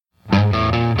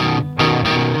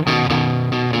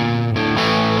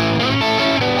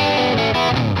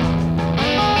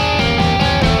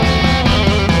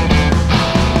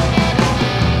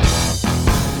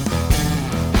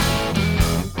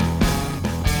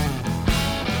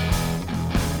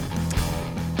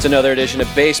It's another edition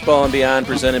of Baseball and Beyond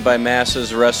presented by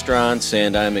Massa's Restaurants,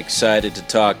 and I'm excited to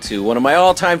talk to one of my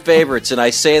all-time favorites, and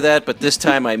I say that, but this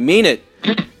time I mean it,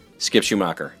 Skip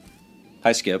Schumacher.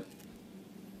 Hi, Skip.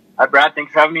 Hi, Brad.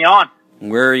 Thanks for having me on.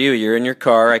 Where are you? You're in your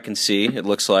car, I can see, it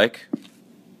looks like.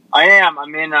 I am.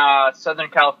 I'm in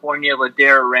Southern California,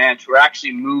 Ladera Ranch. We're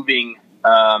actually moving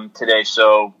today,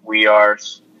 so we are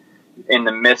in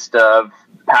the midst of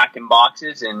packing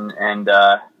boxes and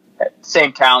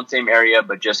same town, same area,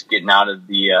 but just getting out of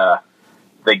the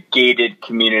gated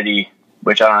community,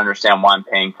 which I don't understand why I'm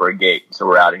paying for a gate. So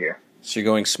we're out of here. So you're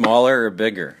going smaller or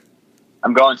bigger?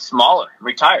 I'm going smaller. I'm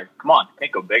retired. Come on,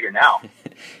 can't go bigger now.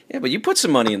 Yeah, but you put some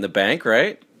money in the bank,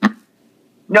 right?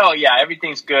 No, yeah,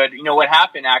 everything's good. You know, what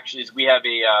happened actually is we have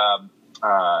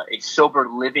a sober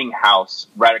living house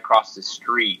right across the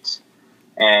street,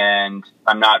 and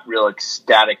I'm not real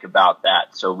ecstatic about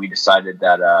that. So we decided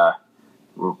that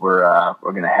we're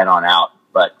going to head on out.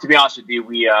 But to be honest with you,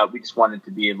 we just wanted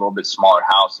to be a little bit smaller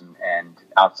house and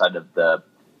outside of the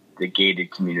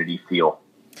gated community feel.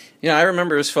 Yeah, I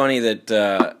remember it was funny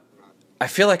that I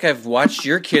feel like I've watched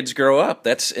your kids grow up.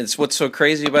 It's what's so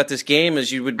crazy about this game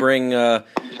is you would bring the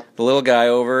little guy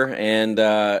over, and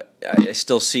I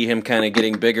still see him kind of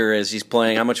getting bigger as he's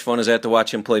playing. How much fun is that to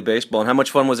watch him play baseball? And how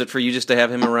much fun was it for you just to have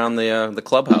him around the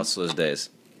clubhouse those days?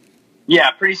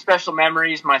 Yeah, pretty special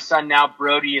memories. My son now,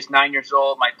 Brody, is 9 years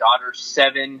old. My daughter's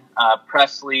 7,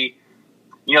 Presley.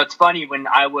 You know, it's funny, when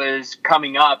I was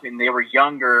coming up and they were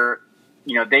younger,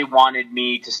 you know, they wanted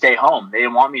me to stay home. They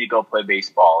didn't want me to go play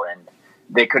baseball, and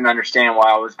they couldn't understand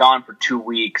why I was gone for 2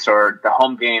 weeks, or the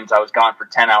home games I was gone for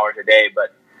 10 hours a day.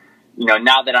 But, you know,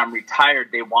 now that I'm retired,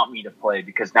 they want me to play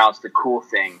because now it's the cool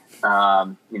thing.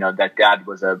 You know, that dad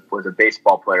was a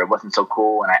baseball player. It wasn't so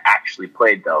cool when I actually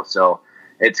played, though. So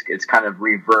it's kind of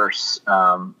reverse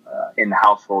in the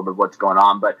household of what's going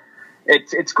on. But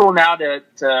it's cool now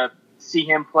to see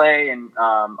him play, and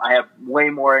I have way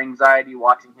more anxiety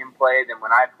watching him play than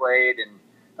when I played,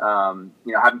 and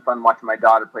you know, having fun watching my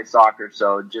daughter play soccer.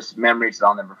 So just memories that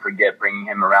I'll never forget, bringing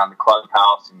him around the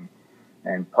clubhouse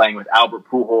and playing with Albert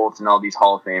Pujols and all these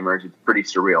Hall of Famers. It's pretty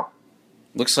surreal.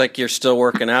 Looks like you're still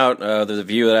working out. The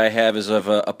view that I have is of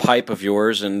a pipe of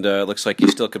yours, and it looks like you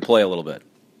still could play a little bit.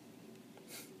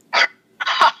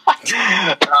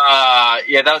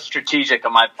 Yeah, that was strategic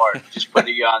on my part. Just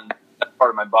putting you on that part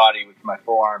of my body with my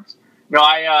forearms. No,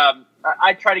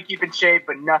 I try to keep in shape,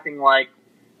 but nothing like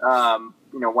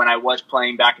you know, when I was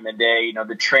playing back in the day. You know,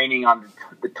 the training on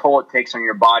the toll it takes on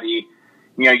your body.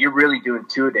 You know, you're really doing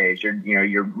 2 days.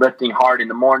 You're lifting hard in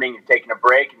the morning, you're taking a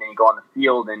break, and then you go on the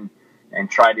field and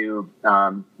try to you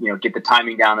know, get the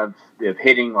timing down of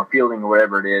hitting or fielding or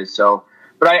whatever it is. So.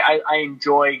 But I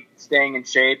enjoy staying in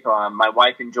shape. My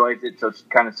wife enjoys it, so it's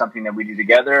kind of something that we do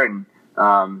together, and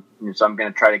you know, so I'm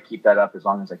going to try to keep that up as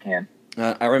long as I can.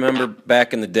 I remember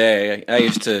back in the day, I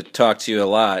used to talk to you a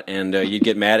lot, and you'd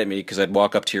get mad at me because I'd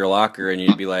walk up to your locker, and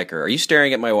you'd be like, "Are you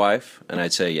staring at my wife?" And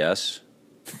I'd say, "Yes."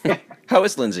 How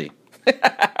is Lindsay?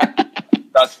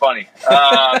 That's funny.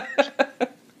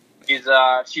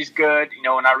 She's good. You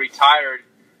know, when I retired,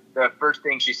 the first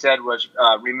thing she said was,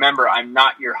 remember, I'm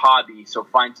not your hobby, so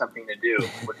find something to do,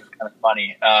 which is kind of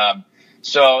funny.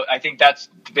 So I think that's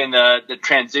been the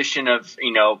transition of,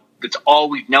 you know, that's all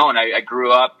we've known. I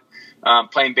grew up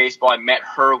playing baseball. I met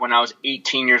her when I was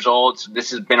 18 years old, so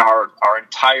this has been our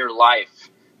entire life.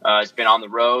 It's been on the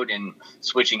road and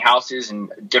switching houses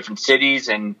in different cities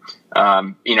and,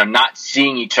 you know, not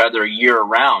seeing each other year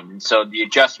round. And so the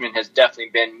adjustment has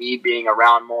definitely been me being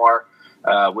around more,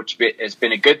 which has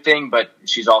been a good thing, but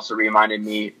she's also reminded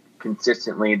me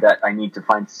consistently that I need to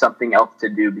find something else to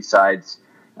do besides,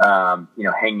 you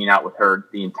know, hanging out with her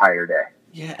the entire day.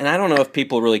 Yeah, and I don't know if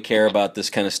people really care about this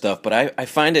kind of stuff, but I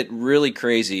find it really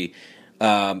crazy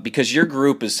because your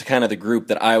group is kind of the group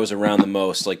that I was around the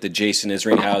most, like the Jason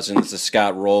Isringhausens, the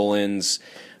Scott Rowlands,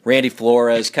 Randy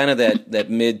Flores, kind of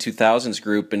that mid-2000s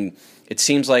group, and it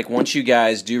seems like once you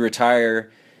guys do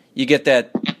retire, you get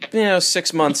that, you know,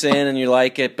 6 months in and you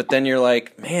like it, but then you're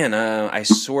like, man, I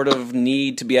sort of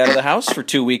need to be out of the house for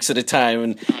 2 weeks at a time.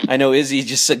 And I know Izzy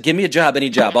just said, give me a job, any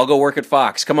job. I'll go work at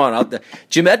Fox. Come on.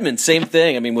 Jim Edmonds, same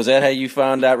thing. I mean, was that how you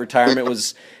found out retirement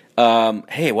was,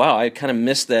 hey, wow, I kind of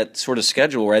missed that sort of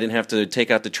schedule where I didn't have to take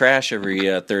out the trash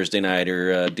every Thursday night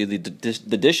or do the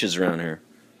dishes around here?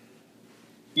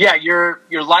 Yeah, your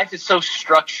life is so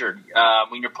structured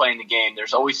when you're playing the game.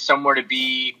 There's always somewhere to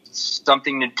be,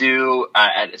 something to do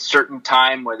at a certain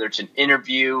time, whether it's an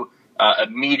interview, a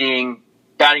meeting,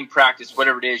 batting practice,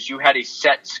 whatever it is. You had a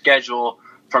set schedule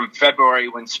from February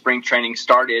when spring training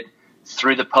started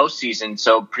through the postseason.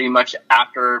 So pretty much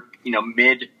after,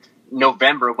 mid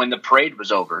November when the parade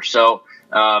was over. So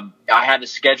I had a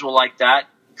schedule like that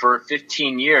for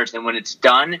 15 years. And when it's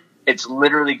done, it's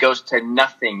literally goes to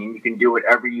nothing. And you can do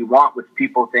whatever you want, which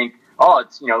people think, oh,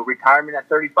 it's, retirement at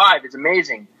 35 is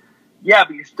amazing. Yeah,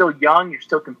 but you're still young, you're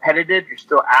still competitive, you're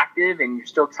still active, and you're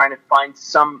still trying to find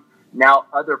some now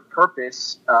other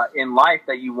purpose in life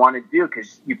that you want to do,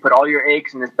 because you put all your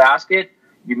eggs in this basket,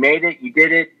 you made it, you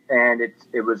did it, and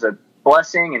it was a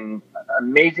blessing and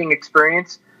amazing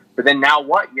experience. But then now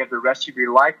what? You have the rest of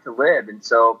your life to live. And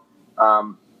so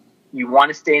you want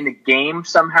to stay in the game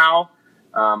somehow.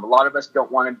 A lot of us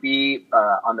don't want to be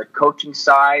on the coaching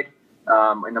side,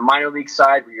 in the minor league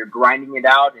side, where you're grinding it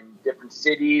out in different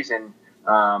cities and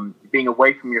being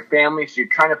away from your family. So you're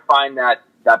trying to find that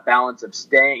balance of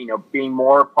staying, being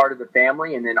more a part of the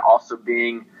family, and then also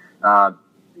being,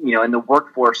 in the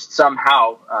workforce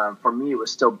somehow. For me, it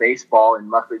was still baseball, and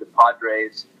luckily the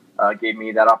Padres gave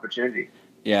me that opportunity.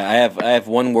 Yeah, I have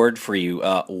one word for you.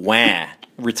 Wah.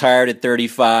 Retired at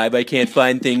 35. I can't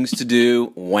find things to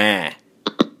do. Wah.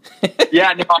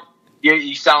 Yeah, no,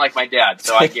 you sound like my dad,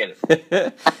 so I get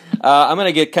it. I'm going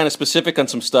to get kind of specific on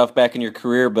some stuff back in your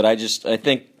career, but I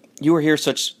think you were here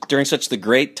during such the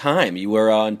great time. You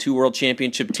were on 2 World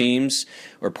Championship teams,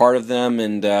 or part of them,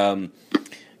 and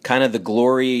kind of the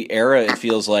glory era, it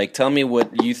feels like. Tell me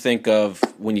what you think of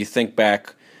when you think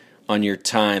back on your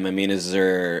time. I mean,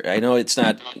 I know it's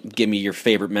not give me your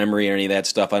favorite memory or any of that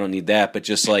stuff. I don't need that. But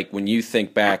just like when you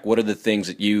think back, what are the things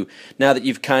that now that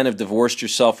you've kind of divorced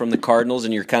yourself from the Cardinals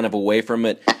and you're kind of away from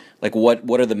it, like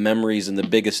what are the memories and the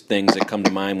biggest things that come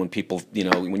to mind when people,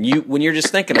 when you're just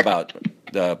thinking about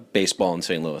baseball in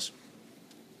St. Louis?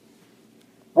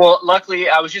 Well, luckily,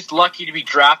 I was just lucky to be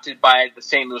drafted by the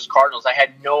St. Louis Cardinals. I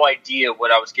had no idea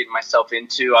what I was getting myself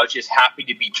into. I was just happy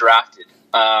to be drafted.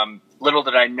 Little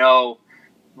did I know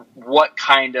what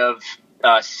kind of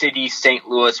city St.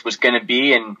 Louis was going to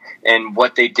be, and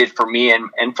what they did for me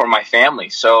and for my family.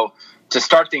 So to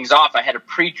start things off, I had a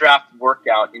pre-draft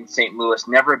workout in St. Louis.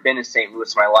 Never been in St.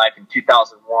 Louis in my life, in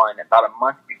 2001, about a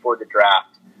month before the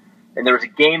draft. And there was a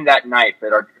game that night,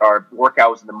 but our workout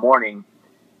was in the morning.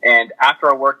 And after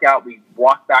our workout, we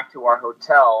walked back to our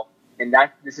hotel, and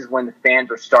this is when the fans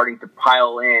were starting to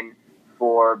pile in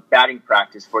for batting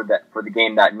practice for the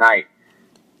game that night.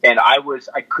 And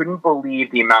I couldn't believe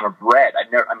the amount of red.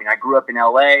 I grew up in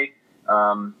LA,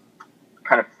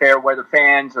 kind of fair weather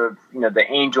fans of, the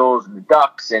Angels and the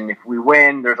Ducks. And if we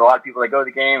win, there's a lot of people that go to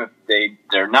the game. If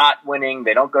they're not winning,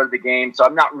 they don't go to the game. So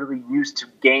I'm not really used to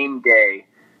game day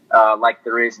like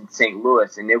there is in St.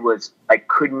 Louis. And I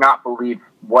could not believe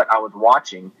what I was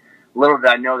watching. Little did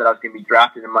I know that I was going to be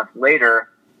drafted a month later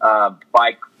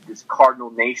by this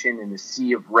Cardinal Nation in the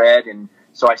sea of red. And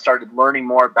so I started learning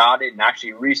more about it and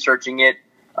actually researching it.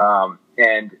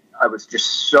 And I was just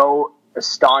so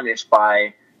astonished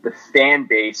by the fan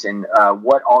base and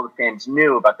what all the fans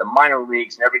knew about the minor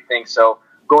leagues and everything. So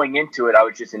going into it, I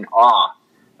was just in awe.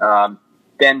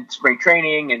 Then spring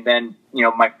training, and then,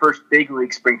 my first big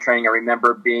league spring training, I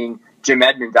remember Jim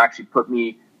Edmonds actually put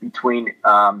me between,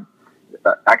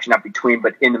 actually not between,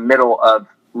 but in the middle of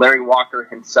Larry Walker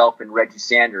himself and Reggie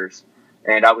Sanders.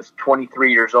 And I was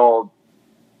 23 years old,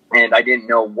 and I didn't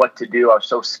know what to do. I was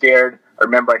so scared. I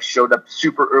remember I showed up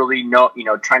super early,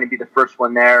 trying to be the first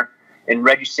one there, and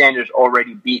Reggie Sanders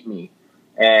already beat me.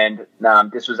 And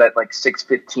this was at like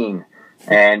 6:15.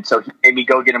 And so he made me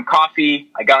go get him coffee.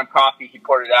 I got him coffee. He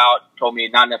poured it out, told me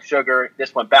not enough sugar.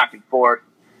 This went back and forth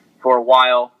for a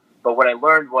while. But what I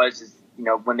learned was,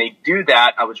 when they do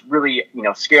that, I was really,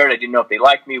 scared. I didn't know if they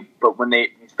liked me. But when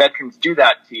these veterans do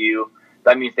that to you,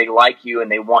 that means they like you and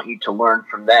they want you to learn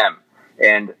from them.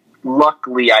 And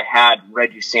luckily, I had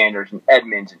Reggie Sanders and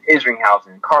Edmonds and Isringhausen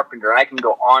and Carpenter. And I can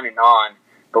go on and on.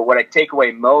 But what I take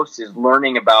away most is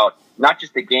learning about not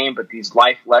just the game, but these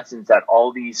life lessons that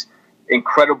all these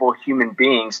incredible human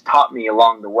beings taught me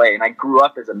along the way. And I grew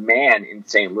up as a man in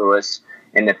St. Louis,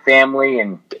 and the family,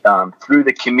 and through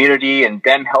the community, and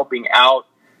them helping out,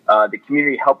 the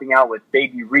community helping out with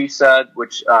baby Risa,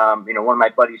 which, one of my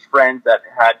buddy's friends that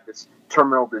had this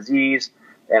terminal disease.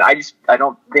 And I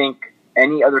don't think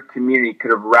any other community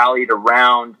could have rallied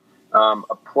around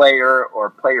a player or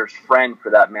a player's friend, for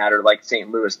that matter, like St.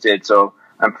 Louis did. So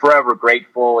I'm forever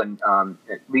grateful, and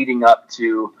leading up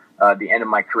to the end of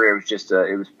my career, it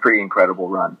was a pretty incredible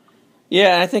run.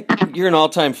 Yeah, I think you're an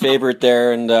all-time favorite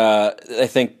there, and I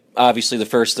think obviously the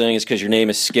first thing is because your name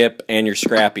is Skip and you're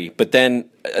scrappy. But then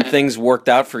things worked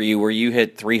out for you where you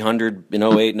hit 300 in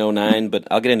 08 and 09, but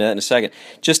I'll get into that in a second.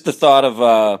 Just the thought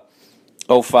of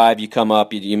 05, you come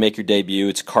up, you make your debut.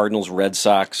 It's Cardinals-Red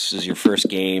Sox is your first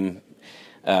game.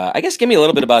 I guess give me a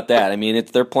little bit about that. I mean,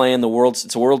 they're playing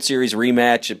it's a World Series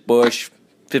rematch at Busch,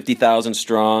 50,000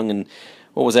 strong, and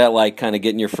what was that like? Kind of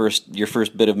getting your first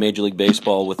bit of Major League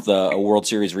Baseball with a World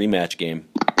Series rematch game.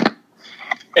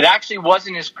 It actually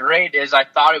wasn't as great as I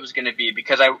thought it was going to be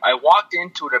because I walked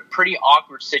into it a pretty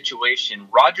awkward situation.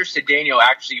 Roger Cedeno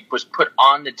actually was put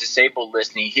on the disabled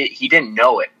list, and he didn't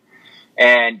know it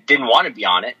and didn't want to be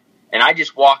on it. And I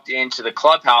just walked into the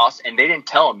clubhouse, and they didn't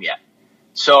tell him yet.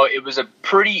 So it was a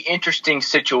pretty interesting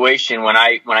situation when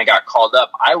I got called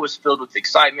up. I was filled with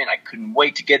excitement. I couldn't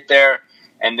wait to get there.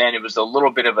 And then it was a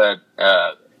little bit of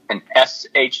an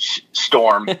SH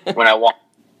storm when I walked.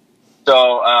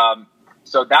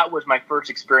 So that was my first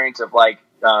experience of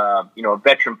a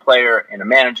veteran player and a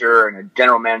manager and a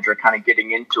general manager kind of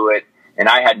getting into it. And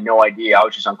I had no idea. I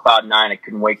was just on cloud nine. I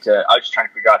was just trying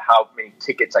to figure out how many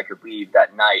tickets I could leave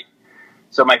that night.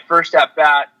 So my first at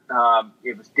bat,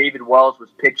 it was David Wells was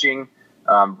pitching.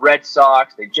 Red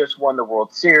Sox, they just won the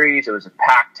World Series. It was a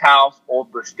packed house,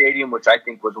 Old Busch Stadium, which I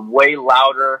think was way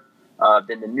louder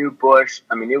than the new Busch.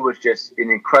 I mean, it was just an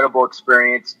incredible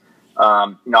experience.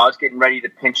 I was getting ready to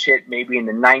pinch hit maybe in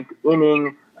the ninth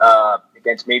inning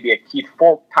against maybe a Keith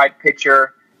Folk type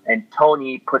pitcher, and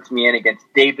Tony puts me in against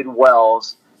David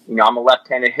Wells. I'm a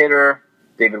left-handed hitter.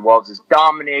 David Wells is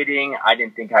dominating. I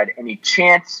didn't think I had any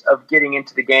chance of getting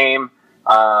into the game.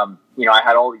 I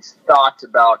had all these thoughts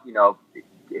about,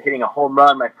 hitting a home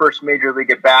run, my first major league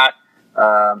at bat.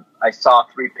 I saw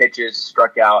 3 pitches,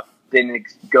 struck out, didn't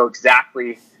go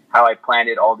exactly how I planned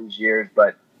it all these years,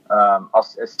 but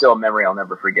it's still a memory I'll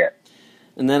never forget.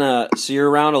 And then, so you're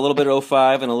around a little bit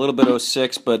 05 and a little bit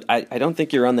 06, but I don't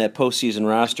think you're on that postseason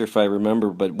roster if I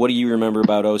remember, but what do you remember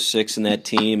about 06 and that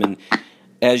team? And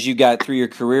as you got through your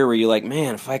career, were you like,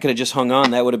 man, if I could have just hung on,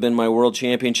 that would have been my world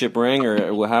championship ring?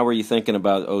 Or how were you thinking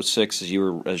about 06 as you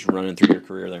were running through your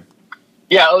career there?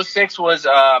 Yeah, 06 was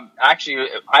actually,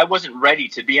 I wasn't ready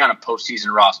to be on a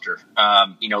postseason roster.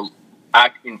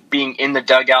 Being in the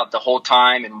dugout the whole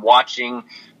time and watching,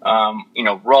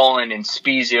 Roland and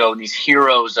Spezio, these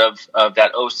heroes of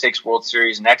that 06 World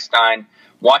Series and Eckstein,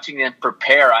 watching them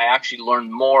prepare, I actually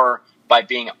learned more by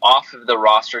being off of the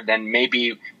roster than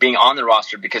maybe being on the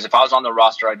roster, because if I was on the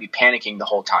roster, I'd be panicking the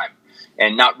whole time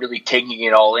and not really taking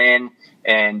it all in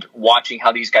and watching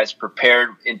how these guys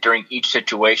prepared during each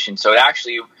situation. So it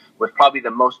actually was probably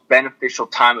the most beneficial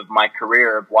time of my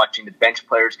career, of watching the bench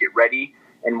players get ready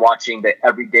and watching the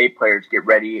everyday players get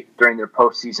ready during their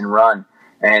postseason run.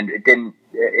 And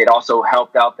it also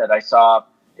helped out that I saw,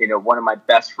 one of my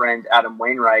best friends, Adam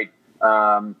Wainwright,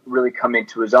 really come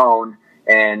into his own,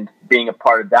 and being a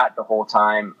part of that the whole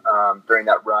time during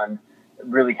that run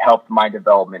really helped my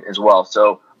development as well.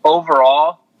 So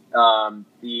overall,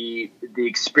 the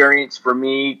experience for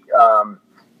me,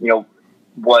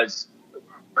 was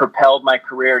propelled my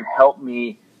career and helped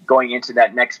me going into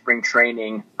that next spring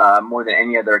training more than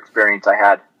any other experience I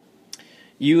had.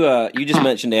 You just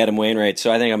mentioned Adam Wainwright,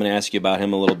 so I think I'm going to ask you about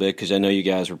him a little bit, because I know you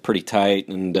guys were pretty tight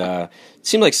and it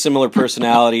seemed like similar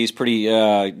personalities, pretty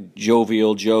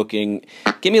jovial, joking.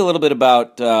 Give me a little bit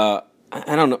about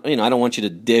I don't know, I don't want you to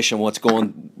dish on what's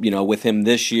going, with him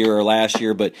this year or last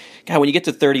year, but God, when you get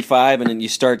to 35 and then you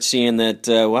start seeing that,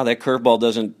 that curveball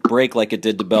doesn't break like it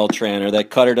did to Beltran, or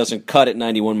that cutter doesn't cut at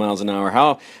 91 miles an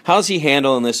hour. How's he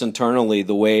handling this internally?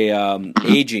 The way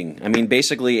aging? I mean,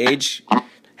 basically, age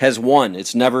has won.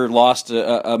 It's never lost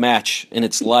a match in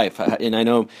its life. And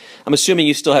I'm assuming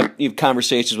you have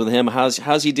conversations with him.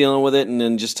 How's he dealing with it? And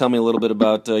then just tell me a little bit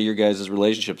about your guys'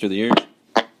 relationship through the years.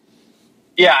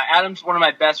 Yeah, Adam's one of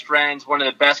my best friends, one of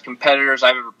the best competitors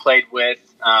I've ever played with.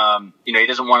 He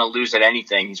doesn't want to lose at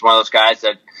anything. He's one of those guys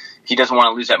that he doesn't want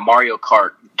to lose at Mario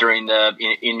Kart during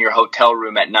in your hotel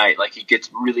room at night. Like, he gets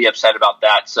really upset about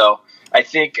that. So I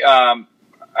think,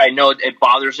 I know it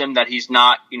bothers him that he's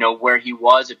not, where he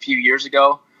was a few years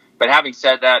ago. But having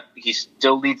said that, he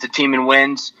still leads the team in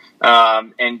wins,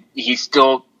 and he's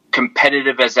still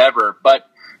competitive as ever. But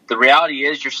the reality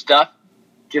is, your stuff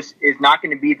just is not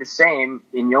going to be the same,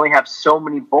 and you only have so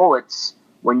many bullets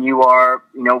when you are,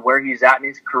 where he's at in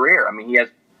his career. I mean, he has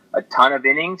a ton of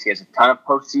innings. He has a ton of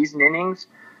postseason innings,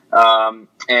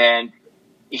 and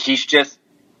he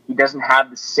doesn't have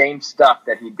the same stuff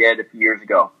that he did a few years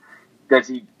ago. Does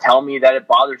he tell me that it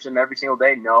bothers him every single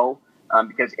day? No,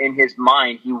 because in his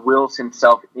mind, he wills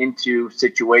himself into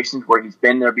situations where he's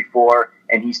been there before,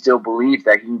 and he still believes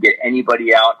that he can get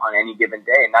anybody out on any given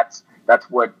day. And that's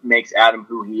what makes Adam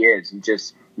who he is.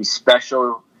 He's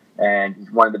special, and he's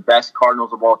one of the best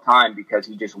Cardinals of all time because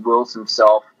he just wills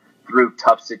himself through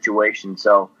tough situations.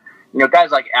 So,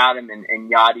 guys like Adam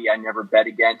and Yadi, I never bet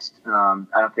against. I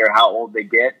don't care how old they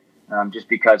get. just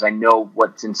because I know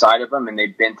what's inside of them, and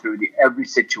they've been through every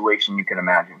situation you can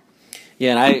imagine.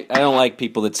 Yeah, and I don't like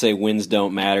people that say wins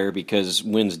don't matter, because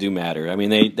wins do matter. I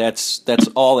mean, that's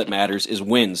all that matters is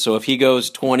wins. So if he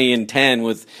goes 20-10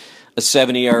 with a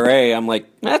 7 ERA, I'm like,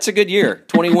 that's a good year.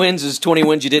 20 wins is 20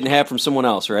 wins you didn't have from someone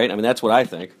else, right? I mean, that's what I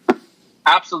think.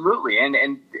 Absolutely, and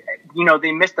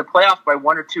they missed the playoffs by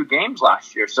 1 or 2 games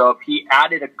last year. So if he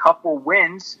added a couple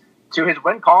wins to his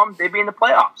win column, they'd be in the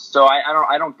playoffs. So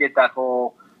I don't get that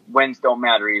whole wins don't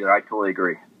matter either. I totally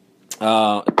agree.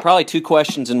 Probably 2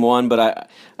 questions in one, but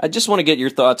I just want to get your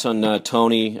thoughts on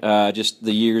Tony. Just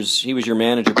the years he was your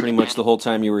manager pretty much the whole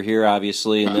time you were here,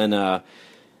 obviously, and then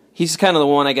he's kind of the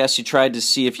one, I guess, you tried to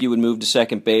see if you would move to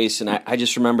second base, and I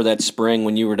just remember that spring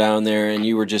when you were down there and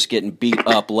you were just getting beat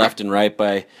up left and right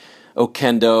by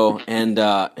Oquendo, and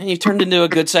you turned into a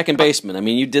good second baseman. I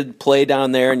mean, you did play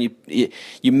down there, and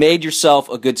you made yourself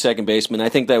a good second baseman. I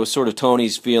think that was sort of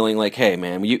Tony's feeling, like, hey,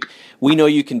 man, we know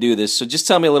you can do this. So just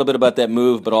tell me a little bit about that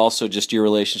move, but also just your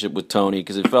relationship with Tony,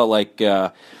 because it felt like,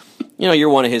 you're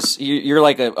one of his. You're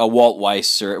like a Walt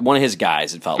Weiss or one of his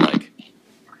guys. It felt like.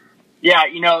 Yeah,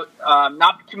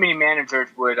 not too many managers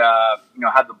would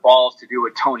have the balls to do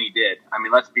what Tony did. I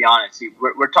mean, let's be honest.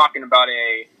 We're talking about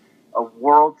a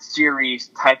World Series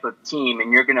type of team,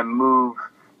 and you're going to move,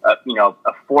 a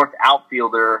 4th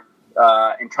outfielder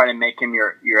and try to make him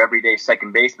your everyday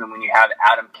second baseman when you have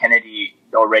Adam Kennedy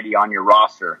already on your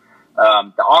roster. The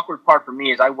awkward part for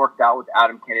me is I worked out with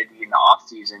Adam Kennedy in the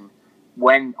offseason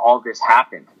when all this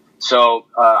happened. So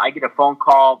I get a phone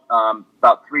call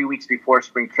about 3 weeks before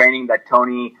spring training that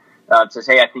Tony says,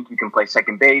 hey, I think you can play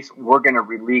second base. We're going to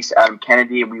release Adam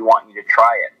Kennedy, and we want you to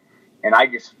try it. And I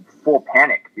just full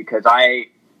panic, because I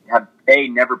have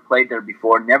never played there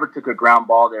before, never took a ground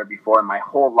ball there before in my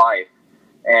whole life.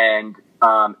 And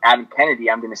Adam Kennedy,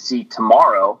 I'm going to see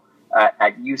tomorrow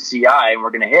at UCI, and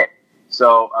we're going to hit.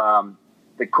 So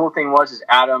the cool thing is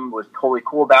Adam was totally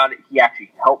cool about it. He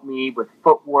actually helped me with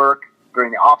footwork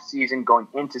during the off season, going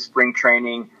into spring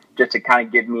training, just to kind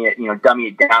of give me dummy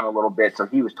it down a little bit. So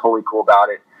he was totally cool about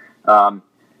it.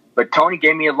 But Tony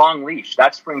gave me a long leash.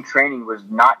 That spring training was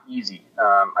not easy.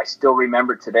 I still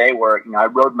remember today where, I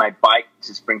rode my bike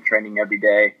to spring training every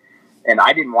day, and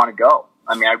I didn't want to go.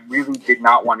 I mean, I really did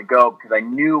not want to go, because I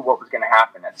knew what was going to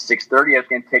happen. At 6:30, I was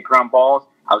going to take ground balls.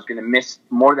 I was going to miss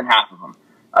more than half of them.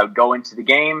 I would go into the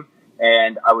game,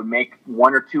 and I would make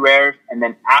 1 or 2 errors, and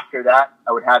then after that,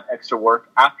 I would have extra work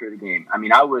after the game. I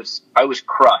mean, I was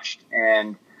crushed,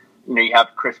 and you have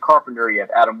Chris Carpenter, you have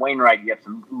Adam Wainwright, you have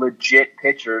some legit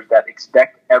pitchers that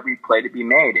expect every play to be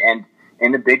made. And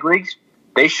in the big leagues,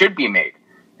 they should be made.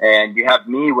 And you have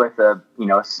me with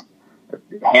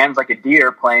hands like a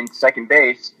deer playing second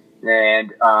base,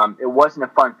 and it wasn't a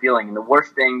fun feeling. And the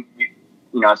worst thing,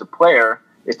 as a player,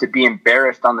 is to be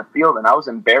embarrassed on the field. And I was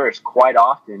embarrassed quite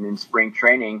often in spring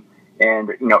training and,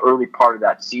 early part of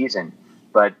that season.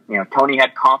 But, Tony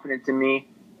had confidence in me.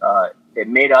 It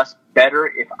made us better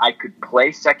if I could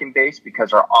play second base,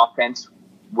 because our offense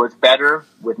was better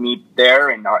with me there,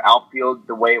 and our outfield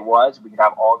the way it was. We could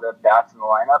have all the bats in the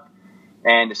lineup.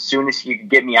 And as soon as he could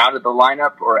get me out of the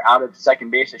lineup, or out of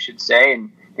second base, I should say,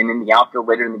 and in the outfield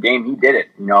later in the game, he did it,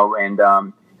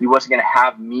 and he wasn't going to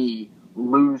have me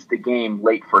lose the game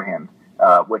late for him,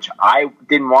 which I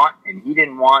didn't want and he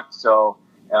didn't want. So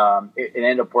it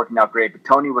ended up working out great. But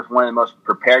Tony was one of the most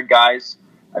prepared guys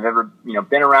I've ever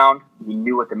been around. He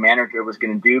knew what the manager was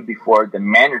going to do before the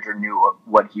manager knew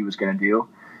what he was going to do.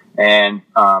 And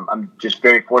I'm just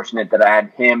very fortunate that I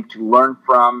had him to learn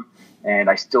from, and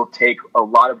I still take a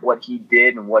lot of what he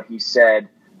did and what he said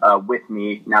with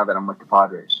me now that I'm with the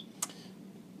Padres.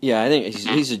 Yeah, I think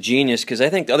he's a genius, because I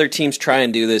think other teams try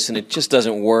and do this and it just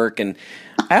doesn't work. And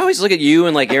I always look at you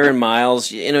and like Aaron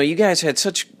Miles. You guys had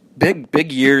such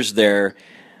big years there,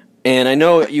 and I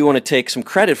know you want to take some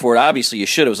credit for it. Obviously, you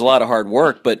should. It was a lot of hard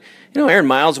work, but Aaron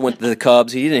Miles went to the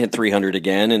Cubs. He didn't hit 300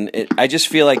 again, and I just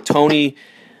feel like Tony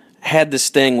had this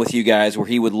thing with you guys where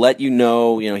he would let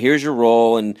here's your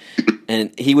role, and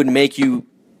he would make you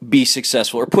be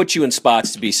successful or put you in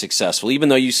spots to be successful, even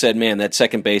though you said, man, that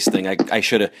second base thing, I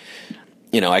should have,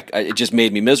 it just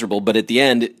made me miserable. But at the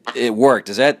end, it worked.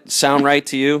 Does that sound right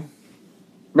to you?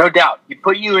 No doubt. He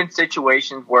put you in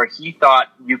situations where he thought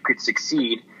you could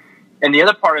succeed. And the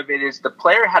other part of it is the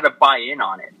player had to buy in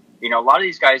on it. A lot of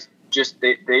these guys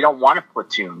they don't want to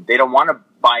platoon. They don't want to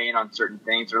buy in on certain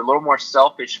things. They're a little more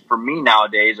selfish for me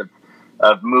nowadays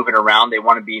of moving around. They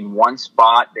want to be in one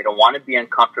spot. They don't want to be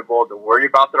uncomfortable. They're worried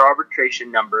about their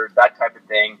arbitration numbers, that type of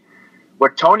thing.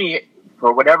 Where Tony,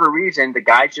 for whatever reason, the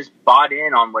guys just bought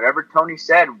in on whatever Tony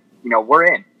said.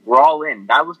 We're in. We're all in.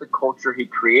 That was the culture he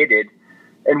created,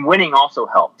 and winning also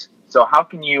helped. So how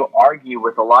can you argue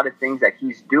with a lot of things that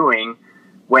he's doing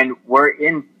when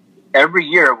every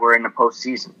year we're in the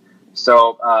postseason?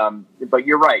 So, but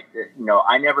you're right.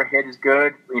 I never hit as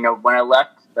good, when I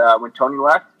left, when Tony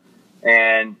left,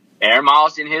 and Aaron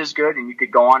Miles didn't hit as good, and you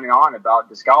could go on and on about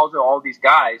Descalso, all these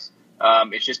guys.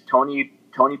 It's just Tony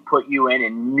put you in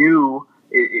and knew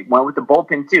it went with the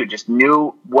bullpen too, just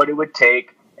knew what it would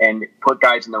take and put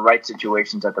guys in the right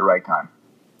situations at the right time.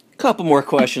 Couple more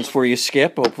questions for you,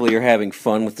 Skip. Hopefully you're having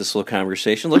fun with this little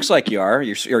conversation. Looks like you are.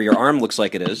 Your arm looks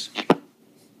like it is.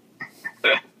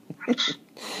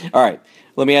 All right.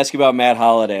 Let me ask you about Matt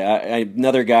Holliday,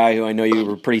 another guy who I know you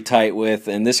were pretty tight with,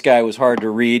 and this guy was hard to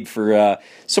read for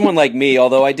someone like me,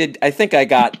 although I think I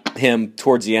got him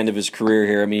towards the end of his career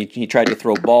here. I mean, he tried to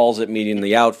throw balls at me in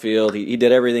the outfield. He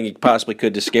did everything he possibly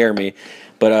could to scare me,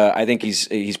 but I think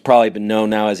he's probably been known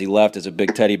now as he left as a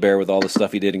big teddy bear with all the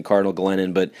stuff he did in Cardinal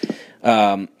Glennon, but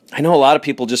I know a lot of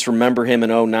people just remember him in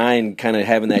 2009 kind of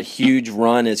having that huge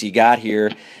run as he got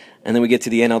here, and then we get to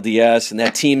the NLDS, and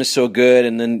that team is so good,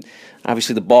 and then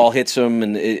obviously the ball hits him,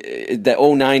 and that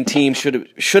 2009 team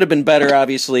should have been better,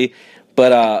 obviously.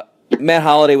 But Matt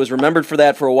Holliday was remembered for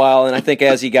that for a while, and I think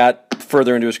as he got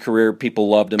further into his career, people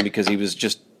loved him because he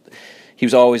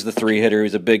was always the 3-hitter. He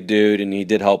was a big dude, and he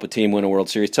did help a team win a World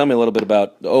Series. Tell me a little bit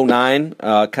about 2009,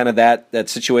 kind of that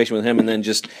situation with him, and then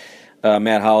just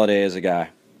Matt Holliday as a guy.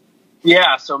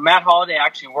 Yeah, so Matt Holliday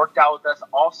actually worked out with us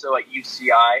also at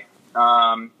UCI,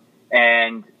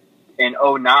 and in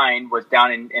 2009 was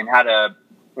down and had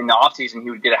in the offseason, he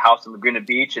would get a house in Laguna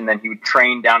Beach, and then he would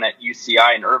train down at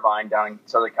UCI in Irvine down in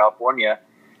Southern California.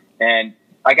 And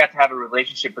I got to have a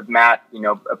relationship with Matt,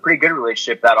 a pretty good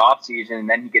relationship that offseason. And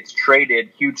then he gets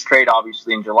traded, huge trade,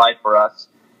 obviously, in July for us,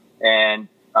 and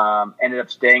ended up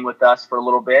staying with us for a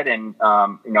little bit. And,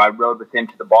 I rode with him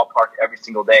to the ballpark every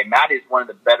single day. Matt is one of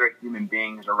the better human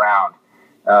beings around.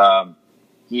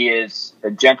 He is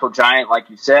a gentle giant, like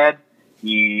you said.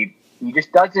 He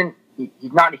just doesn't.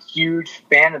 He's not a huge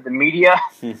fan of the media,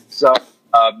 so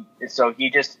he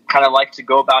just kind of likes to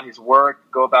go about his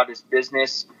work, go about his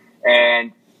business,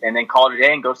 and then call it a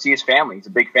day and go see his family. He's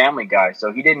a big family guy,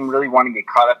 so he didn't really want to get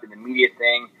caught up in the media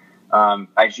thing.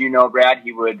 As you know, Brad,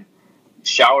 he would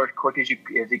shower as quick as he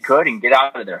could and get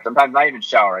out of there. Sometimes not even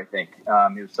shower. I think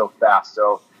he was so fast.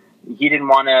 So he didn't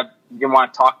want to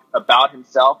talk about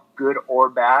himself, good or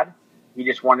bad. He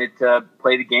just wanted to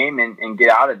play the game and get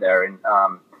out of there. And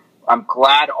I'm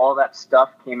glad all that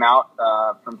stuff came out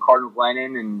from Cardinal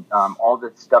Glennon and all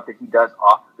the stuff that he does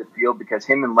off the field, because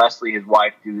him and Leslie, his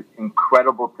wife, do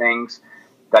incredible things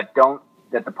that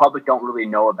the public don't really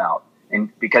know about, and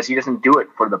because he doesn't do it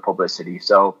for the publicity.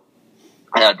 So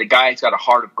the guy's got a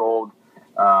heart of gold.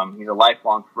 He's a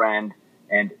lifelong friend,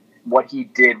 and what he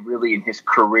did really in his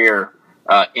career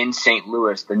in St.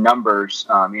 Louis, the numbers,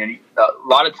 a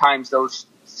lot of times those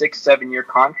 6-7 year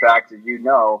contracts, as you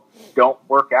know, don't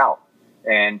work out.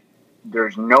 And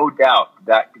there's no doubt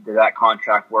that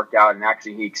contract worked out, and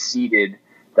actually he exceeded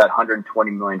that $120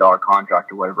 million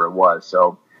contract or whatever it was.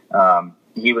 So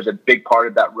he was a big part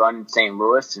of that run in St.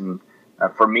 Louis, and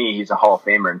for me, he's a Hall of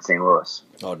Famer in St. Louis.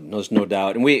 Oh, there's no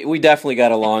doubt. And we definitely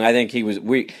got along. I think he was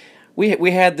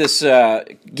we had this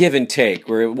give and take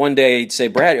where one day he'd say,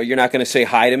 "Brad, you're not going to say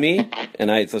hi to me,"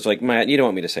 and I was like, "Matt, you don't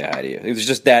want me to say hi to you." It was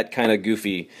just that kind of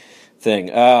goofy thing.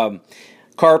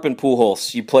 Carp and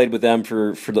Pujols, you played with them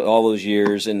for all those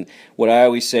years, and what I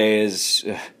always say is,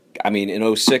 in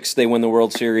 2006 they won the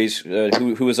World Series.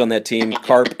 Who was on that team?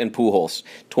 Carp and Pujols.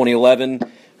 2011.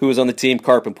 Who was on the team?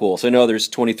 Carp and Pujols. I know there's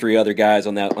 23 other guys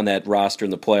on that roster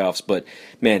in the playoffs, but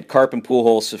man, Carp and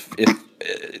Pujols. If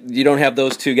you don't have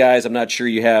those two guys, I'm not sure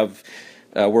you have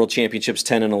World Championships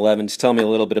 10 and 11. Just tell me a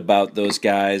little bit about those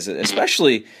guys,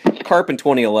 especially Carp in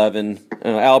 2011,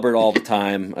 Albert all the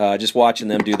time. Just watching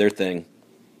them do their thing.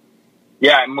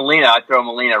 Yeah, Molina. I'd throw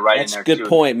Molina right in there. That's a good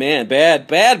point, man. Bad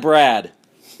Brad.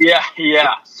 Yeah.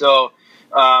 So,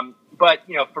 but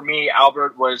for me,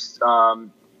 Albert was.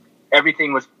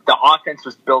 The offense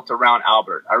was built around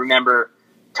Albert. I remember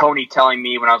Tony telling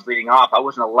me when I was leading off, I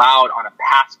wasn't allowed on a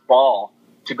pass ball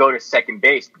to go to second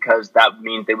base because that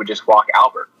means they would just walk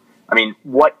Albert. I mean,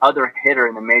 what other hitter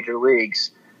in the major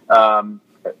leagues,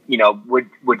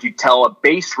 would you tell a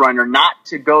base runner not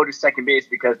to go to second base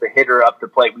because the hitter up the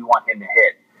plate, we want him to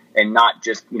hit and not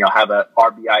just, have a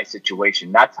RBI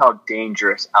situation. That's how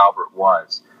dangerous Albert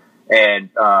was. And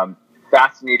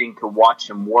fascinating to watch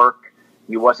him work.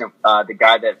 He wasn't the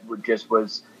guy that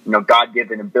was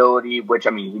God-given ability, which,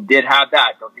 he did have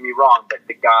that, don't get me wrong, but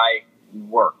the guy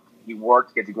worked. He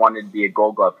worked because he wanted to be a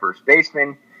Gold Glove first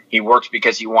baseman. He worked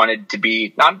because he wanted to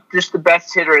be not just the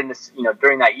best hitter in this,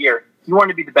 during that year. He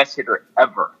wanted to be the best hitter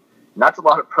ever. And that's a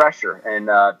lot of pressure, and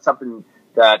something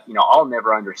that I'll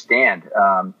never understand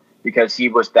because he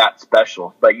was that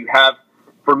special. But you have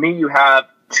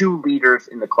two leaders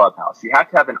in the clubhouse. You have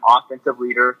to have an offensive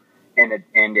leader and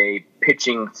a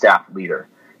pitching staff leader.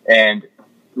 And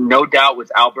no doubt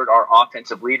was Albert our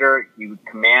offensive leader. He would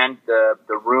command the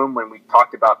room when we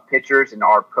talked about pitchers and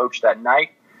our approach that night.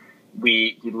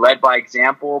 He led by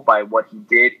example by what he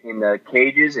did in the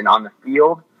cages and on the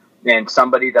field, and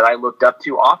somebody that I looked up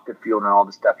to off the field and all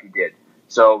the stuff he did.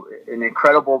 So an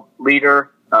incredible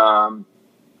leader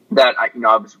that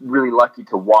I was really lucky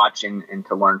to watch and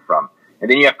to learn from. And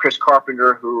then you have Chris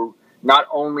Carpenter, who not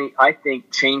only, I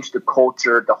think, changed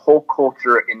the whole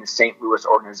culture in the St. Louis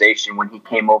organization when he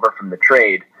came over from the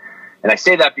trade. And I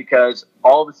say that because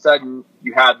all of a sudden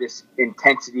you have this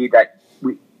intensity that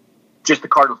the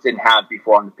Cardinals didn't have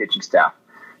before on the pitching staff.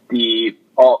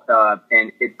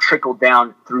 And it trickled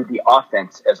down through the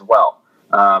offense as well.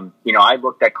 I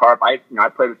looked at Carp. I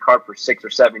played with Carp for 6 or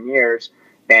 7 years,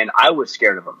 and I was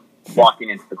scared of him walking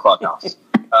into the clubhouse.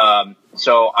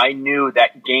 So I knew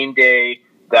that game day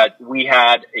that we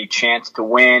had a chance to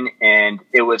win, and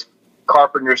it was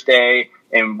Carpenter's day,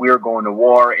 and we were going to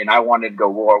war, and I wanted to go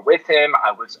war with him.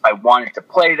 I wanted to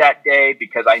play that day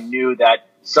because I knew that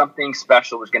something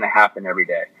special was going to happen every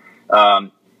day.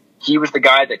 He was the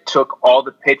guy that took all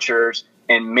the pitchers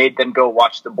and made them go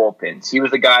watch the bullpens. He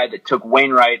was the guy that took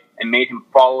Wainwright and made him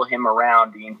follow him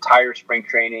around the entire spring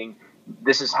training.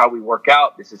 This is how we work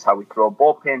out. This is how we throw a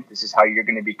bullpen. This is how you're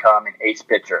going to become an ace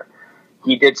pitcher.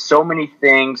 He did so many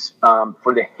things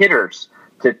for the hitters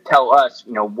to tell us,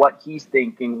 what he's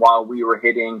thinking while we were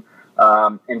hitting,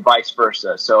 and vice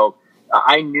versa. So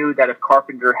I knew that if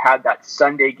Carpenter had that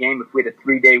Sunday game, if we had a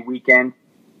 3-day weekend,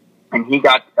 and he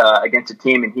got against a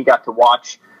team, and he got to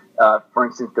watch, for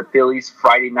instance, the Phillies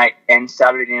Friday night and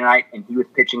Saturday night, and he was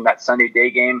pitching that Sunday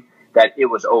day game, that it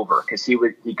was over because he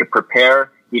could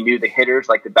prepare. He knew the hitters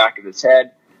like the back of his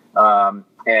head,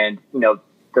 and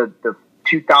the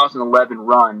 2011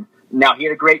 run. Now, he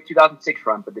had a great 2006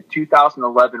 run, but the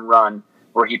 2011 run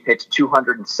where he pitched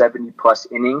 270-plus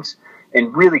innings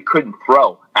and really couldn't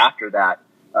throw after that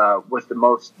was the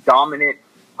most dominant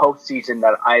postseason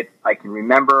that I can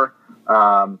remember.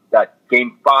 That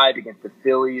Game 5 against the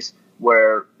Phillies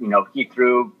where, he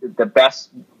threw the best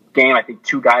game. I think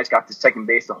 2 guys got to second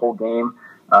base the whole game.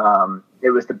 It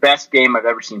was the best game I've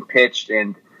ever seen pitched,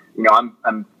 and,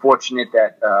 I'm fortunate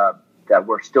that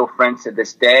we're still friends to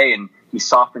this day, and he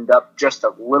softened up just a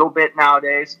little bit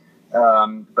nowadays.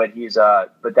 But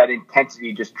that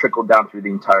intensity just trickled down through the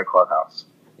entire clubhouse.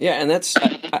 Yeah, and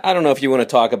I don't know if you want to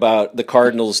talk about the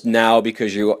Cardinals now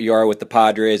because you are with the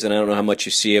Padres, and I don't know how much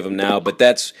you see of them now, but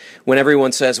that's when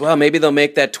everyone says, well, maybe they'll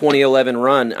make that 2011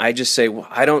 run. I just say, well,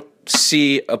 I don't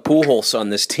see a Pujols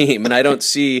on this team, and I don't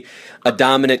see a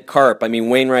dominant Carp. I mean,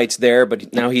 Wainwright's there,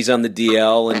 but now he's on the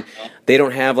DL, and they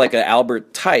don't have like an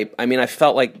Albert type. I mean, I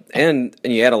felt like, and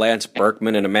you had a Lance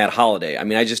Berkman and a Matt Holliday. I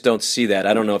mean, I just don't see that.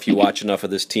 I don't know if you watch enough of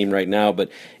this team right now,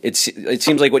 but it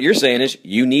seems like what you're saying is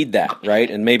you need that, right?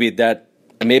 And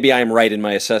maybe I'm right in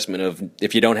my assessment of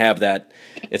if you don't have that,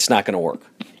 it's not going to work.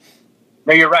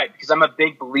 No, you're right, because I'm a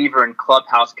big believer in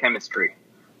clubhouse chemistry.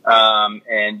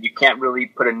 And you can't really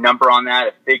put a number on that,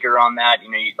 a figure on that.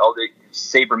 All the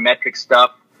sabermetric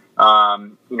stuff,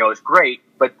 is great,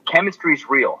 but chemistry is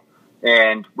real.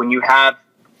 And when you have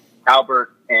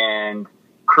Albert and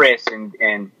Chris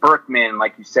and Berkman,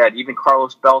 like you said, even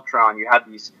Carlos Beltran, you have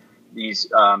these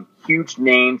huge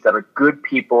names that are good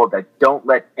people that don't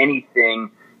let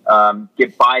anything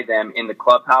get by them in the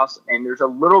clubhouse. And there's a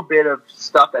little bit of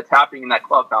stuff that's happening in that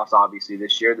clubhouse, obviously,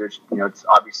 this year. There's, it's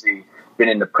obviously been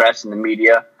in the press and the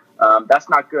media. That's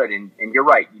not good. And you're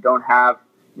right. You don't have,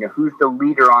 who's the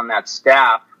leader on that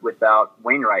staff without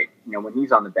Wainwright, when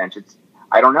he's on the bench.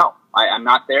 I don't know. I'm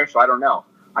not there, so I don't know.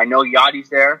 I know Yadi's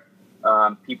there.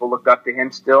 People look up to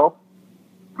him still.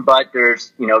 But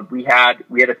there's, we had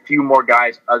a few more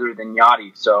guys other than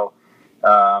Yadi. So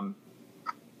that's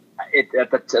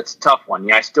a tough one.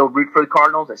 I still root for the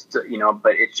Cardinals.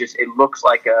 But it looks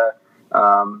like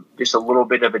just a little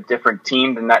bit of a different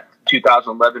team than that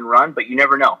 2011 run. But you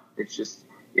never know. It's just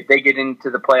if they get into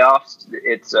the playoffs,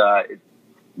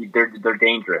 they're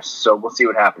dangerous. So we'll see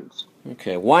what happens.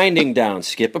 Okay, winding down,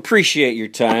 Skip. Appreciate your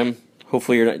time.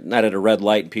 Hopefully you're not at a red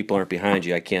light and people aren't behind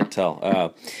you. I can't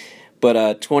tell.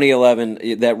 But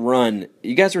 2011, that run,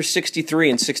 you guys were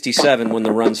 63 and 67 when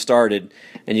the run started,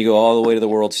 and you go all the way to the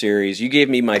World Series. You gave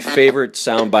me my favorite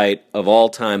soundbite of all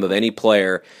time of any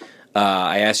player.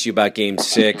 I asked you about Game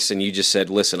 6, and you just said,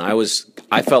 "Listen,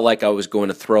 I felt like I was going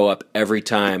to throw up every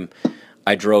time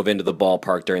I drove into the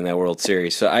ballpark during that World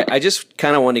Series." So I just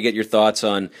kind of wanted to get your thoughts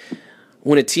on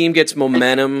when a team gets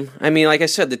momentum. I mean, like I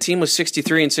said, the team was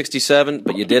 63 and 67,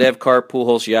 but you did have Carp,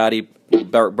 Pujols, Yachty,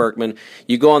 Berkman.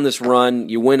 You go on this run,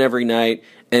 you win every night,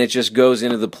 and it just goes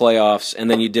into the playoffs.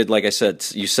 And then you did, like I said,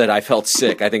 you said, "I felt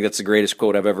sick." I think that's the greatest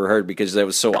quote I've ever heard because that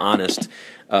was so honest.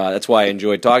 That's why I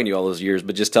enjoyed talking to you all those years.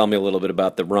 But just tell me a little bit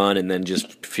about the run and then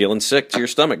just feeling sick to your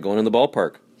stomach going in the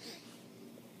ballpark.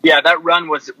 Yeah, that run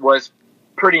was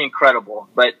pretty incredible.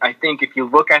 But I think if you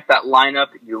look at that lineup,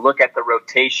 you look at the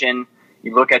rotation,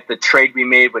 you look at the trade we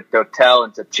made with Dotel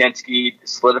and Zepchinski,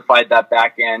 solidified that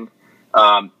back end.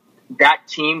 That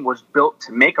team was built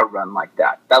to make a run like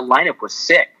that. That lineup was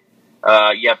sick.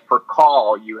 You have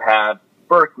Percal, you have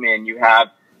Berkman, you have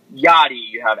Yachty,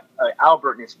 you have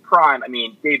Albert in his prime. I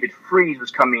mean, David Freese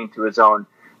was coming into his own.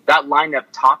 That lineup,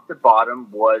 top to bottom,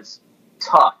 was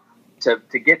tough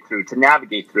to get through, to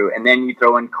navigate through. And then you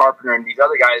throw in Carpenter and these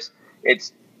other guys.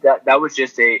 That was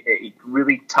just a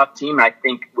really tough team. And I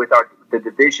think with the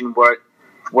division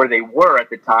where they were at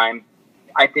the time,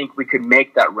 I think we could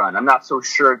make that run. I'm not so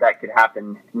sure that could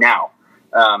happen now.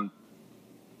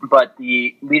 But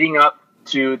the leading up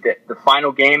to the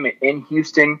final game in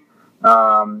Houston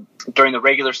during the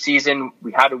regular season,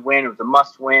 we had to win. It was a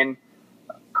must-win.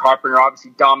 Carpenter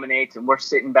obviously dominates, and we're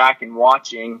sitting back and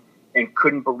watching and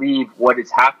couldn't believe what is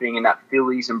happening in that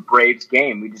Phillies and Braves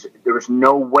game. There was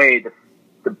no way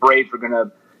the Braves were going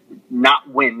to not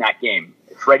win that game.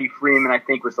 Freddie Freeman, I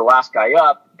think, was the last guy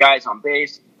up. Guys on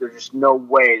base. There's just no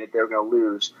way that they were going to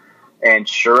lose. And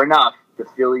sure enough, the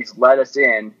Phillies let us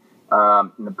in,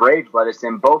 and the Braves let us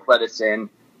in. Both let us in,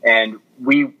 and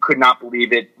we could not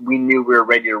believe it. We knew we were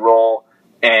ready to roll.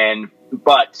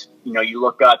 But you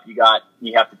look up,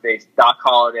 you have to face Doc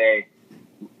Holliday,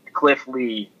 Cliff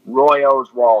Lee, Roy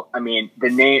Oswalt. I mean, the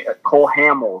name Cole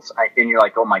Hamels, and you're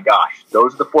like, oh my gosh,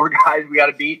 those are the four guys we got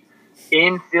to beat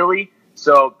in Philly.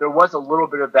 So there was a little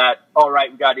bit of that. All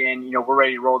right, we got in. We're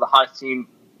ready to roll. The hot team.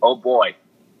 Oh boy,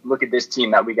 look at this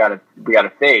team that we got to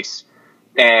face.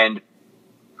 And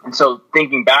so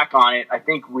thinking back on it, I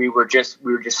think we were just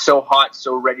so hot,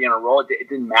 so ready on a roll. It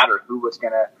didn't matter who was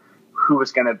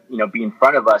gonna be in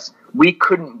front of us. We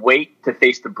couldn't wait to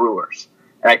face the Brewers.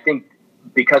 And I think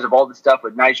because of all the stuff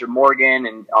with Nyjer Morgan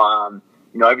and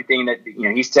everything that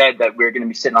he said that we were going to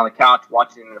be sitting on the couch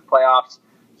watching in the playoffs.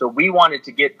 So we wanted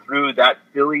to get through that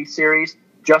Philly series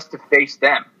just to face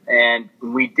them, and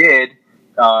we did.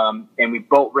 And we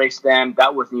boat raced them.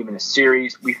 That wasn't even a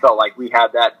series. We felt like we had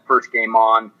that first game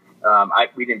on.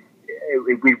 We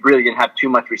really didn't have too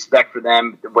much respect for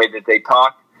them, the way that they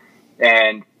talked.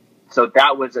 And so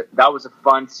that was a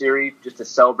fun series just to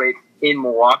celebrate in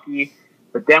Milwaukee.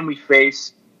 But then we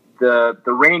face the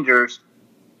Rangers,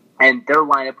 and their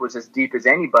lineup was as deep as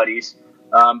anybody's.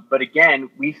 But again,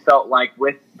 we felt like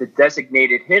with the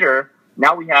designated hitter,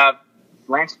 now we have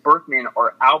Lance Berkman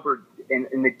or Albert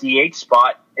in the DH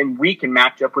spot, and we can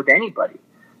match up with anybody.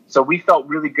 So we felt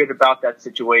really good about that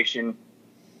situation.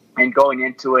 And going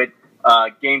into it,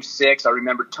 Game 6, I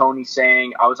remember Tony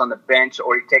saying, I was on the bench,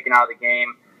 already taken out of the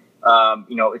game.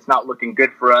 It's not looking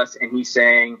good for us. And he's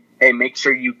saying, hey, make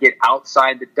sure you get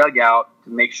outside the dugout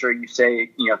to make sure you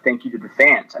say, thank you to the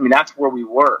fans. I mean, that's where we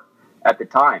were at the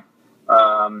time.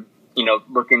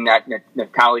 Looking at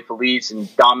Natali Feliz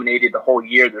and dominated the whole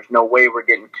year. There's no way we're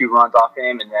getting 2 runs off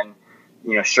him. And then,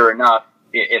 sure enough,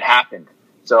 it happened.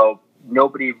 So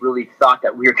nobody really thought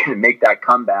that we were going to make that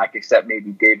comeback except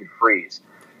maybe David Freese.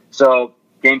 So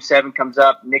Game 7 comes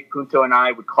up. Nick Punto and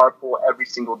I would carpool every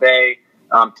single day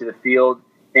to the field.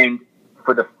 And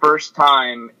for the first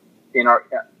time in our,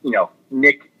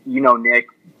 Nick, Nick,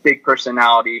 big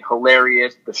personality,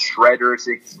 hilarious, the Shredder is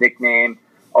his nickname,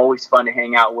 always fun to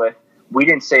hang out with. We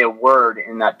didn't say a word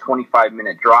in that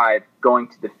 25-minute drive going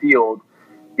to the field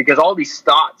because all these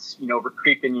thoughts, were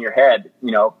creeping in your head.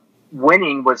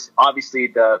 Winning was obviously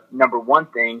the number one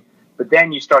thing, but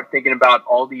then you start thinking about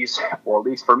all these, or at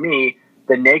least for me,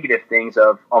 the negative things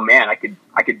of, oh man, I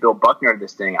could Bill Buckner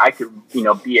this thing. I could,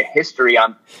 be a history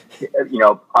on,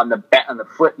 on the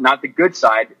foot, not the good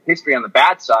side, history on the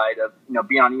bad side of,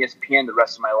 being on ESPN the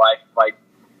rest of my life. If I,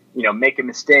 make a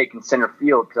mistake in center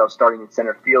field because I was starting in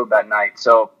center field that night.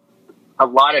 So a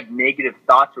lot of negative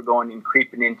thoughts were going and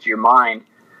creeping into your mind.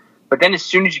 But then as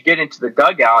soon as you get into the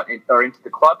dugout or into the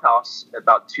clubhouse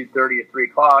about 2:30 or 3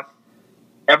 o'clock,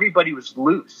 everybody was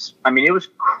loose. I mean, it was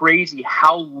crazy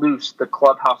how loose the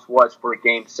clubhouse was for a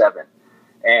Game 7.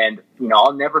 And,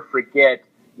 I'll never forget,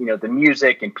 the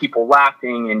music and people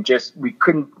laughing, and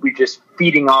we just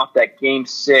feeding off that game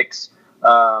 6.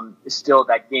 Still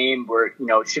that game where,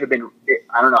 it should have been,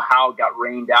 I don't know how it got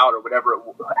rained out or whatever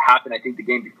happened. I think the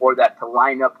game before that, to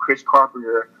line up Chris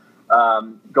Carpenter,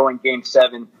 going game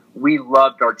 7, we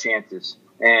loved our chances.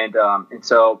 And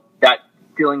so that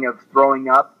feeling of throwing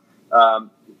up,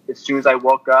 as soon as I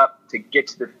woke up to get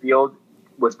to the field,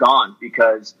 was gone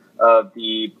because of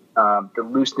the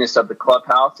looseness of the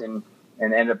clubhouse, and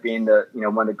ended up being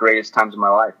one of the greatest times of my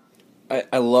life.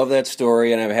 I love that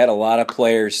story, and I've had a lot of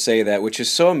players say that, which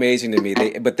is so amazing to me.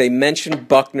 But they mentioned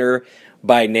Buckner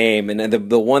by name, and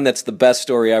the one that's the best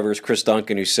story ever is Chris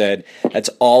Duncan, who said that's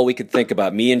all we could think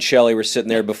about. Me and Shelley were sitting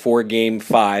there before Game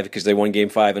 5 because they won Game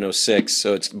 5 in 06,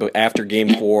 so it's after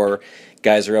Game 4.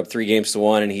 Guys are up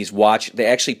 3-1, and he's watched. They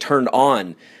actually turned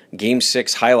on Game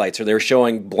 6 highlights, or they were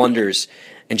showing blunders,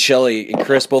 and Shelley and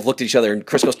Chris both looked at each other, and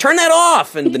Chris goes, "Turn that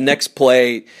off!" And the next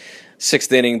play,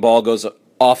 6th inning, ball goes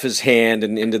off his hand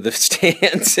and into the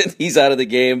stands, and he's out of the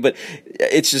game. But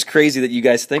it's just crazy that you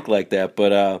guys think like that.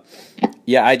 But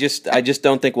yeah, I just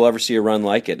don't think we'll ever see a run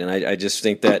like it, and I just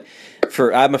think that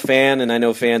I'm a fan, and I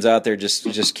know fans out there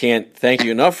just can't thank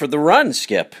you enough for the run,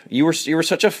 Skip. You were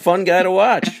such a fun guy to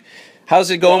watch. How's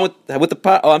it going with the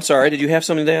Padres? Oh, I'm sorry. Did you have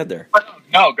something to add there?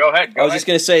 No, go ahead. I was just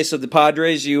going to say, so the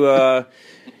Padres, you're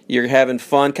having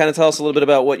fun. Kind of tell us a little bit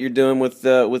about what you're doing with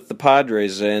the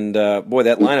Padres. And, boy,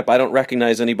 that lineup, I don't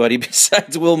recognize anybody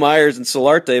besides Will Myers and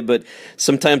Solarte, but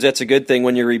sometimes that's a good thing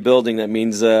when you're rebuilding. That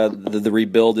means the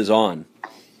rebuild is on.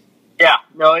 Yeah,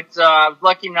 no, I was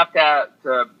lucky enough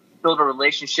to build a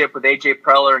relationship with A.J.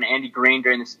 Preller and Andy Green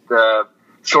during the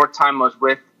short time I was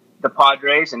with the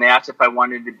Padres, and they asked if I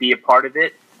wanted to be a part of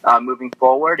it moving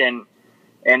forward, and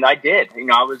I did.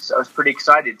 I was pretty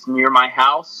excited. It's near my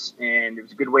house, and it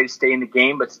was a good way to stay in the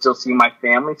game but still see my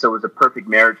family. So it was a perfect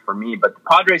marriage for me. But the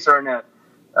Padres are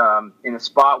in a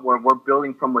spot where we're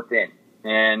building from within,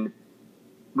 and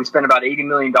we spent about $80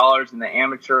 million in the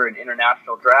amateur and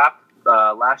international draft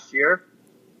last year,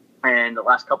 and the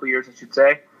last couple of years, I should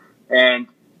say. And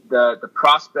the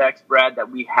prospects, Brad,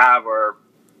 that we have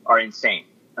are insane.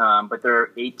 But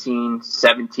they're 18,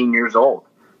 17 years old.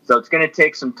 So it's going to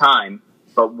take some time.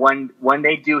 But when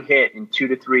they do hit in 2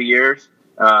 to 3 years,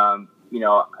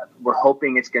 we're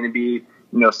hoping it's going to be,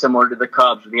 similar to the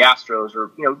Cubs or the Astros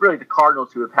or, really the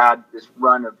Cardinals, who have had this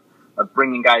run of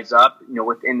bringing guys up,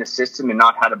 within the system and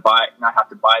not have to buy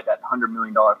that $100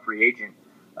 million free agent.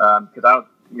 Because I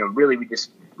don't, really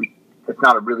it's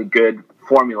not a really good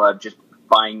formula of just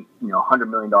buying, $100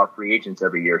 million free agents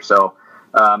every year. So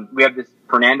we have this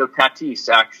Fernando Tatis,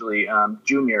 actually,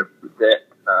 Jr., that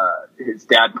his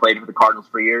dad played for the Cardinals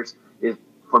for years, is,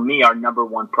 for me, our number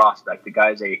one prospect. The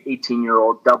guy's a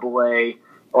 18-year-old AA,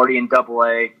 already in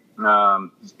AA.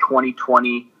 He's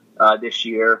 20-20 this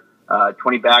year,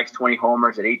 20 bags, 20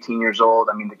 homers at 18 years old.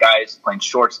 I mean, the guy's playing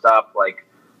shortstop like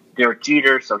Derek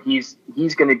Jeter, so he's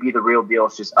going to be the real deal.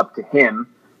 It's just up to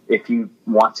him if he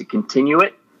wants to continue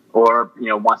it, or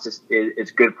wants to,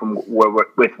 it's good from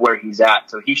where he's at.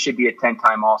 So he should be a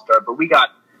 10-time All-Star. But we got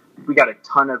a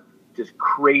ton of just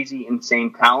crazy,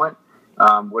 insane talent.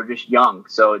 We're just young,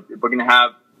 so we're going to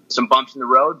have some bumps in the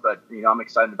road. But I'm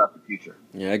excited about the future.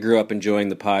 Yeah, I grew up enjoying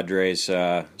the Padres,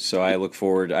 so I look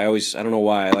forward. I don't know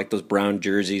why, I like those brown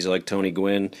jerseys. I like Tony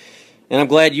Gwynn. And I'm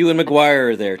glad you and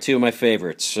McGuire are there, two of my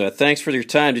favorites. Thanks for your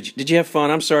time. Did you have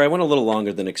fun? I'm sorry, I went a little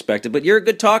longer than expected, but you're a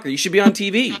good talker. You should be on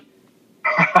TV.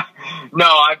 No,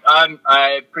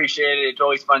 I appreciate it. It's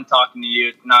always fun talking to you.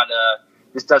 It's not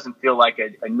this doesn't feel like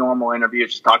a normal interview.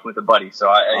 It's just talking with a buddy. So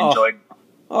I enjoyed.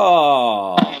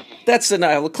 Oh, that's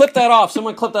enough. We'll clip that off.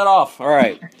 Someone clip that off. All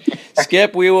right,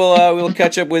 Skip. We will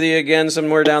catch up with you again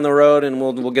somewhere down the road, and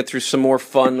we'll get through some more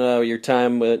fun your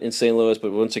time in St. Louis.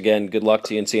 But once again, good luck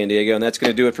to you in San Diego, and that's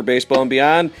going to do it for Baseball and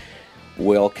Beyond.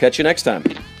 We'll catch you next time.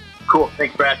 Cool.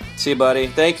 Thanks, Brad. See you, buddy.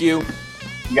 Thank you.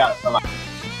 You got it. Bye-bye.